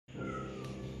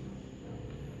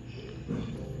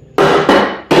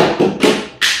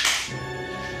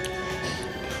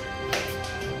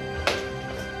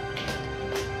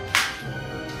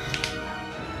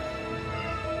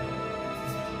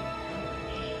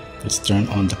Let's turn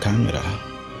on the camera.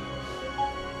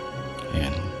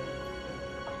 Ayan.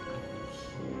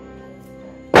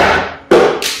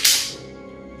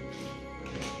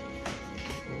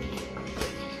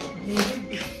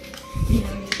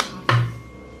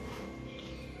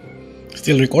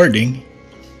 Still recording.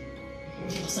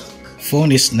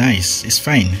 Phone is nice. It's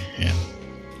fine. Ayan.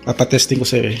 Papatesting ko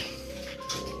sa'yo eh.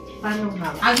 Paano ba?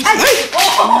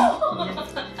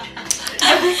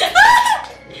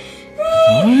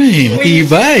 Ay,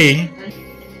 matibay.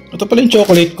 Ito pala yung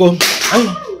chocolate ko. Ay.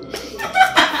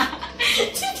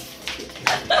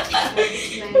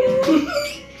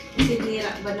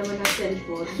 Sinira ba naman ang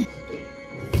cellphone?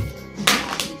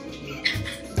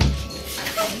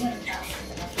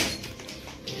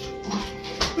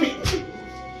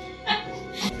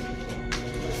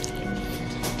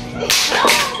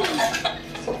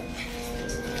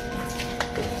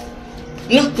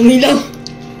 Ano? Tumilaw!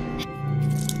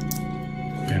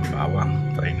 Ayan, bawang.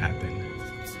 Try natin.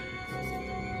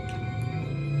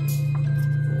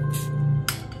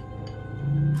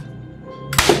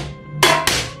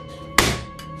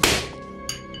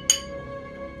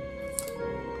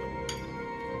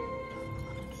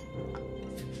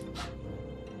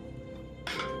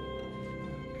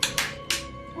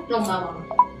 Tatlong bawang.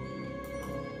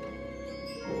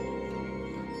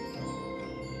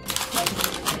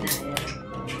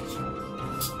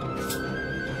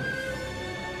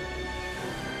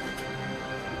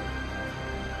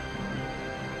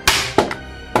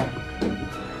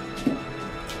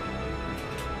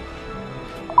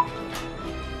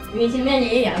 Yung isimyan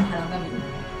niya, ang harap kami.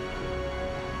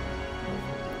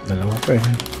 Dalawa pa eh.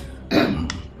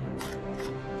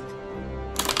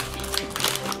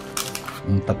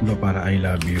 Ang tatlo para I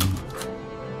love you.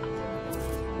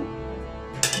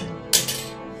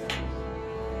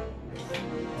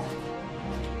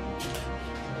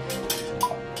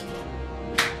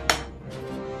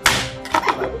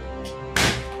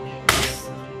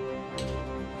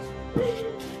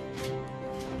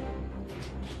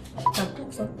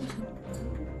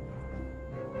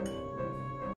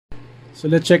 So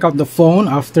let's check out the phone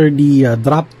after the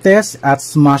drop test at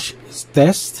smash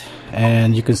test,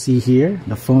 and you can see here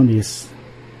the phone is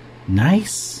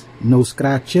nice, no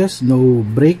scratches, no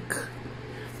break.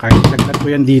 Kahit laglag ko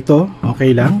yan dito,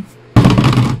 okay lang.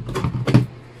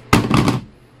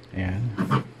 Ayan.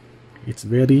 It's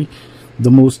the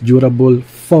most durable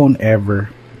phone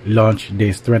ever launched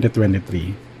this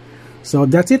 2023. So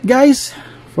that's it guys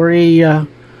for a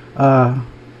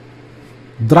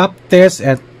drop test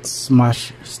at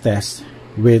smash test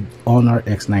with Honor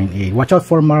X9A. Watch out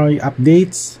for more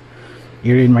updates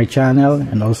here in my channel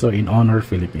and also in Honor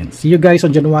Philippines. See you guys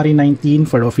on January 19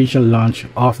 for the official launch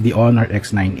of the Honor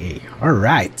X9A. All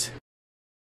right.